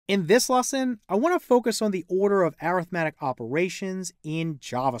In this lesson, I want to focus on the order of arithmetic operations in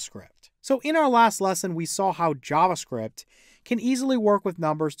JavaScript. So in our last lesson, we saw how JavaScript can easily work with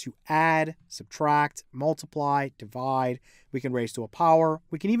numbers to add, subtract, multiply, divide. We can raise to a power.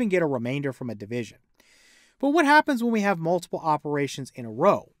 We can even get a remainder from a division. But what happens when we have multiple operations in a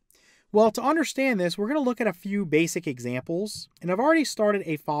row? Well, to understand this, we're going to look at a few basic examples, and I've already started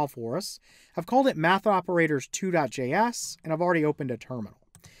a file for us. I've called it mathoperators2.js, and I've already opened a terminal.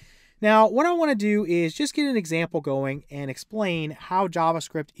 Now, what I want to do is just get an example going and explain how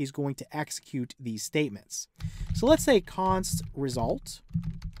JavaScript is going to execute these statements. So let's say const result,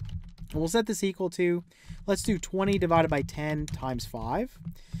 and we'll set this equal to, let's do 20 divided by 10 times 5.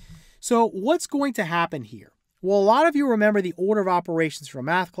 So what's going to happen here? Well, a lot of you remember the order of operations from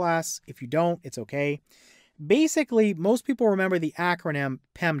math class. If you don't, it's okay. Basically, most people remember the acronym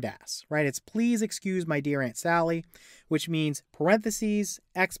PEMDAS, right? It's please excuse my dear Aunt Sally, which means parentheses,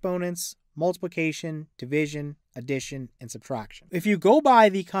 exponents, multiplication, division, addition, and subtraction. If you go by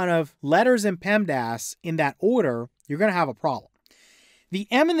the kind of letters in PEMDAS in that order, you're going to have a problem. The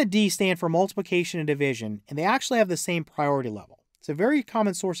M and the D stand for multiplication and division, and they actually have the same priority level. It's a very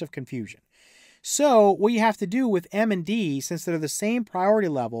common source of confusion. So what you have to do with M and D, since they're the same priority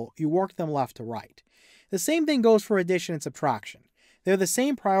level, you work them left to right. The same thing goes for addition and subtraction. They're the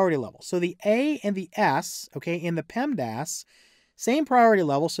same priority level. So the A and the S, okay, in the PEMDAS, same priority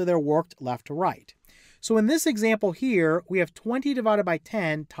level, so they're worked left to right. So in this example here, we have 20 divided by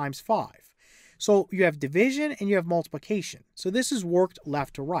 10 times 5. So you have division and you have multiplication. So this is worked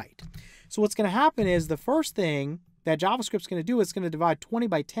left to right. So what's going to happen is the first thing that JavaScript's going to do, it's going to divide 20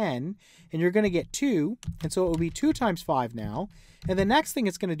 by 10, and you're going to get 2, and so it will be 2 times 5 now. And the next thing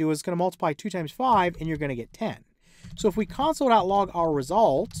it's going to do is it's going to multiply 2 times 5, and you're going to get 10. So if we console.log our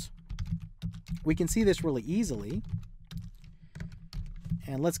result, we can see this really easily.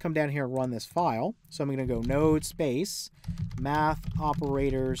 And let's come down here and run this file. So I'm going to go node space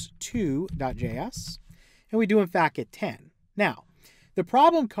mathoperators2.js, and we do in fact get 10. Now, the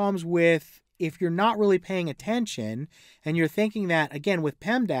problem comes with if you're not really paying attention and you're thinking that, again, with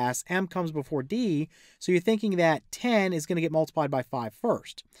PEMDAS, M comes before D, so you're thinking that 10 is going to get multiplied by 5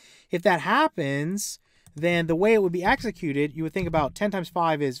 first. If that happens, then the way it would be executed, you would think about 10 times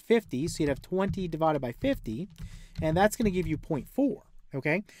 5 is 50, so you'd have 20 divided by 50, and that's going to give you 0.4.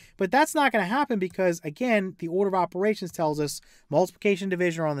 Okay, but that's not going to happen because, again, the order of operations tells us multiplication and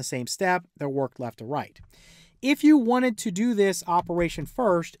division are on the same step. They're worked left to right. If you wanted to do this operation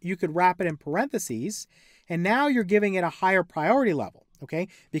first, you could wrap it in parentheses, and now you're giving it a higher priority level, okay?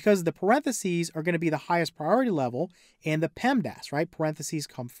 Because the parentheses are going to be the highest priority level in the PEMDAS, right? Parentheses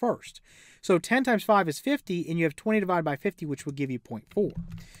come first. So 10 times 5 is 50, and you have 20 divided by 50, which will give you 0.4.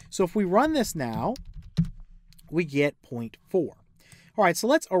 So if we run this now, we get 0.4. All right, so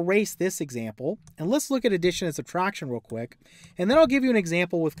let's erase this example, and let's look at addition and subtraction real quick, and then I'll give you an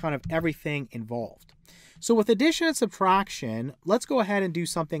example with kind of everything involved. So with addition and subtraction, let's go ahead and do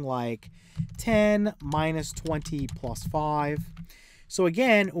something like 10 minus 20 plus 5. So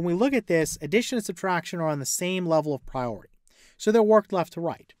again, when we look at this, addition and subtraction are on the same level of priority. So they're worked left to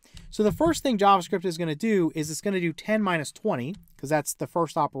right. So the first thing JavaScript is going to do is it's going to do 10 minus 20, because that's the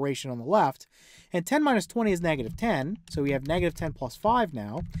first operation on the left. And 10 minus 20 is negative 10, so we have negative 10 plus 5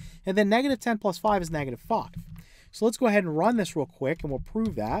 now. And then negative 10 plus 5 is negative 5. So let's go ahead and run this real quick, and we'll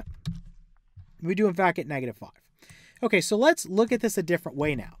prove that. We do, in fact, get negative 5. Okay, so let's look at this a different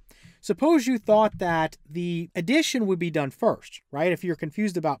way now. Suppose you thought that the addition would be done first, right? If you're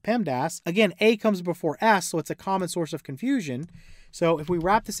confused about PEMDAS, again, A comes before S, so it's a common source of confusion. So if we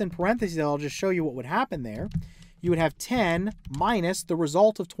wrap this in parentheses, I'll just show you what would happen there. You would have 10 minus the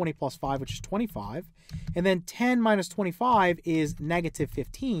result of 20 plus 5, which is 25. And then 10 minus 25 is negative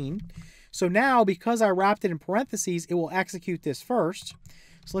 15. So now, because I wrapped it in parentheses, it will execute this first.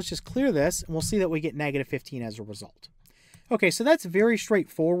 So let's just clear this, and we'll see that we get negative 15 as a result. Okay, so that's very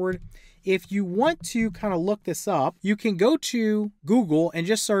straightforward. If you want to kind of look this up, you can go to Google and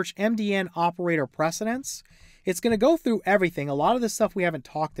just search MDN operator precedence. It's going to go through everything. A lot of this stuff we haven't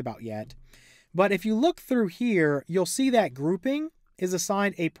talked about yet. But if you look through here, you'll see that grouping is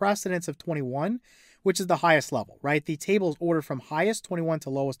assigned a precedence of 21, which is the highest level, right? The table is ordered from highest 21 to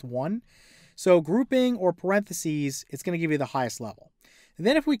lowest 1. So grouping or parentheses, it's going to give you the highest level. And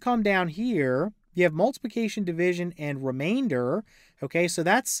then if we come down here, you have multiplication, division, and remainder. Okay, so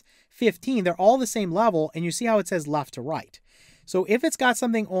that's 15. They're all the same level, and you see how it says left to right. So if it's got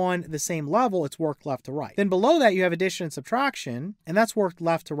something on the same level, it's worked left to right. Then below that, you have addition and subtraction, and that's worked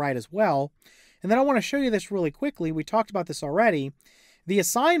left to right as well. And then I want to show you this really quickly. We talked about this already. The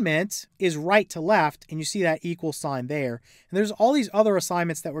assignment is right to left, and you see that equal sign there. And there's all these other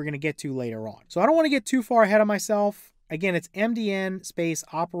assignments that we're going to get to later on. So I don't want to get too far ahead of myself. Again, it's MDN space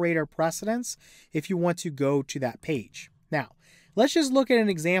operator precedence if you want to go to that page. Now, let's just look at an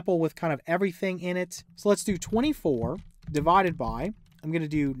example with kind of everything in it. So let's do 24 divided by, I'm going to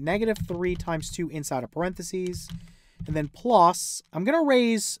do -3 times 2 inside of parentheses, and then plus, I'm going to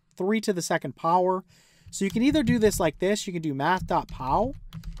raise 3 to the second power. So you can either do this like this, you can do math.pow,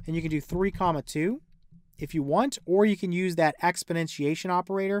 and you can do 3, 2 if you want, or you can use that exponentiation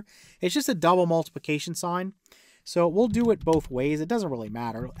operator. It's just a double multiplication sign. So we'll do it both ways. It doesn't really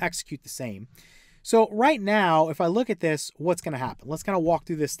matter. It'll execute the same. So right now, if I look at this, what's going to happen? Let's kind of walk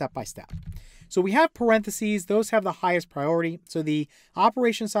through this step by step. So we have parentheses. Those have the highest priority. So the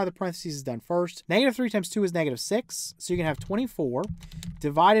operation side of the parentheses is done first. -3 times 2 is -6. So you can have 24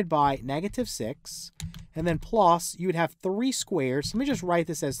 divided by -6. And then plus, you would have 3 squared. So let me just write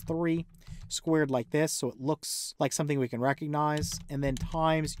this as 3 squared like this, so it looks like something we can recognize. And then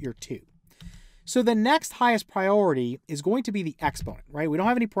times your 2. So the next highest priority is going to be the exponent, right? We don't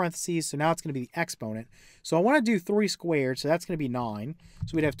have any parentheses, so now it's going to be the exponent. So I want to do 3 squared, so that's going to be 9.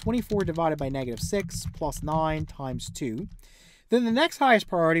 So we'd have 24 divided by -6 plus 9 times 2. Then the next highest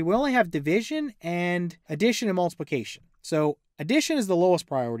priority, we only have division and addition and multiplication. So addition is the lowest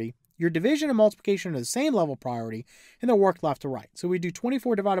priority. Your division and multiplication are the same level priority, and they're worked left to right. So we do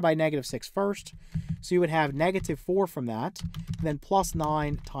 24 divided by -6 first. So you would have -4 from that, and then plus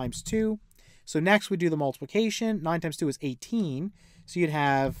 9 times 2. So next we do the multiplication. 9 times 2 is 18. So you'd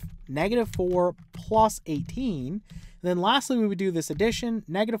have -4 plus 18. And then lastly, we would do this addition.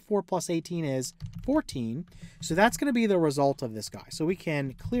 -4 plus 18 is 14. So that's going to be the result of this guy. So we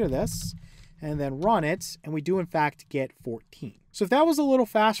can clear this and then run it. And we do, in fact, get 14. So if that was a little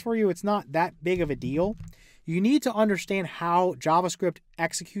fast for you, it's not that big of a deal. You need to understand how JavaScript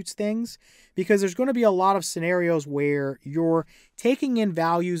executes things, because there's going to be a lot of scenarios where you're taking in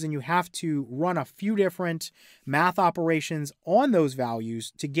values and you have to run a few different math operations on those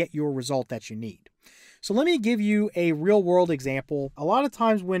values to get your result that you need. So let me give you a real world example. A lot of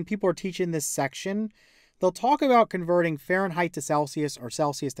times when people are teaching this section, they'll talk about converting Fahrenheit to Celsius or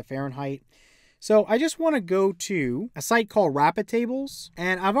Celsius to Fahrenheit. So I just want to go to a site called Rapid Tables,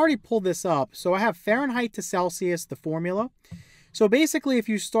 and I've already pulled this up. So I have Fahrenheit to Celsius, the formula. So basically, if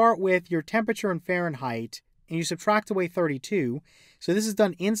you start with your temperature in Fahrenheit and you subtract away 32, so this is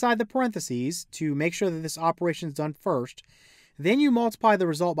done inside the parentheses to make sure that this operation is done first. Then you multiply the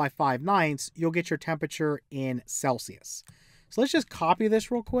result by 5/9, you'll get your temperature in Celsius. So let's just copy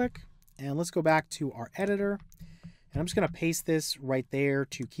this real quick, and let's go back to our editor. And I'm just going to paste this right there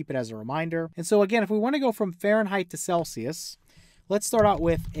to keep it as a reminder. And so again, if we want to go from Fahrenheit to Celsius, let's start out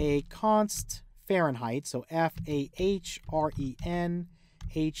with a const Fahrenheit. So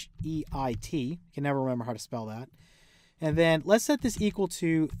F-A-H-R-E-N-H-E-I-T. You can never remember how to spell that. And then let's set this equal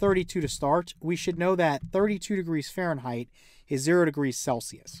to 32 to start. We should know that 32 degrees Fahrenheit is 0 degrees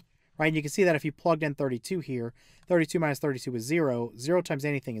Celsius, right? And you can see that if you plugged in 32 here, 32 minus 32 is 0. 0 times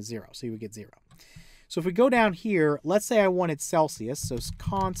anything is 0, so you would get 0. So if we go down here, let's say I wanted Celsius, so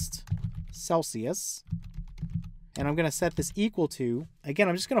const Celsius, and I'm going to set this equal to, again,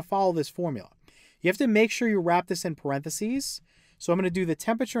 I'm just going to follow this formula. You have to make sure you wrap this in parentheses. So I'm going to do the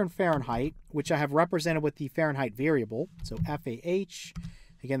temperature in Fahrenheit, which I have represented with the Fahrenheit variable. So FAH,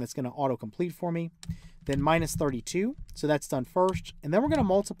 again, that's going to autocomplete for me. Then minus 32, so that's done first. And then we're going to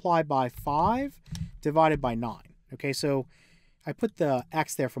multiply by 5 divided by 9. Okay, so I put the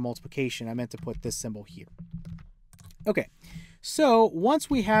X there for multiplication. I meant to put this symbol here. Okay, so once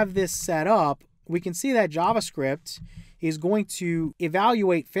we have this set up, we can see that JavaScript is going to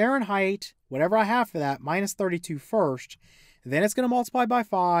evaluate Fahrenheit, whatever I have for that, minus 32 first. Then it's going to multiply by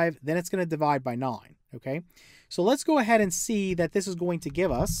 5. Then it's going to divide by 9. Okay, so let's go ahead and see that this is going to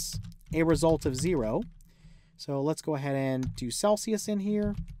give us a result of 0. So let's go ahead and do Celsius in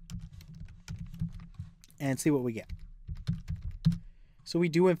here and see what we get. So we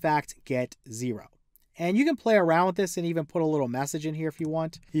do, in fact, get 0. And you can play around with this and even put a little message in here if you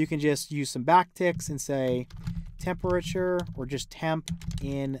want. You can just use some backticks and say temperature or just temp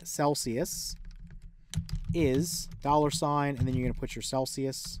in Celsius is $, and then you're going to put your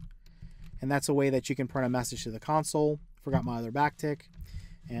Celsius. And that's a way that you can print a message to the console. Forgot my other backtick.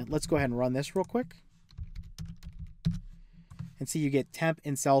 And let's go ahead and run this real quick. And see, you get temp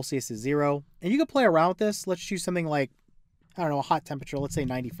in Celsius is 0. And you can play around with this. Let's choose something like, I don't know, a hot temperature, let's say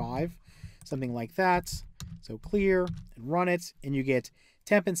 95, something like that. So clear and run it, and you get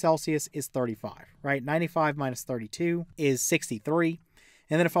temp in Celsius is 35, right? 95 minus 32 is 63.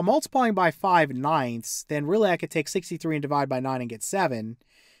 And then if I'm multiplying by 5/9, then really I could take 63 and divide by 9 and get 7,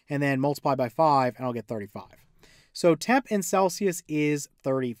 and then multiply by 5 and I'll get 35. So temp in Celsius is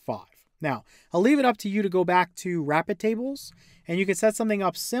 35. Now, I'll leave it up to you to go back to rapid tables, and you can set something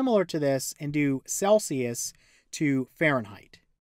up similar to this and do Celsius to Fahrenheit.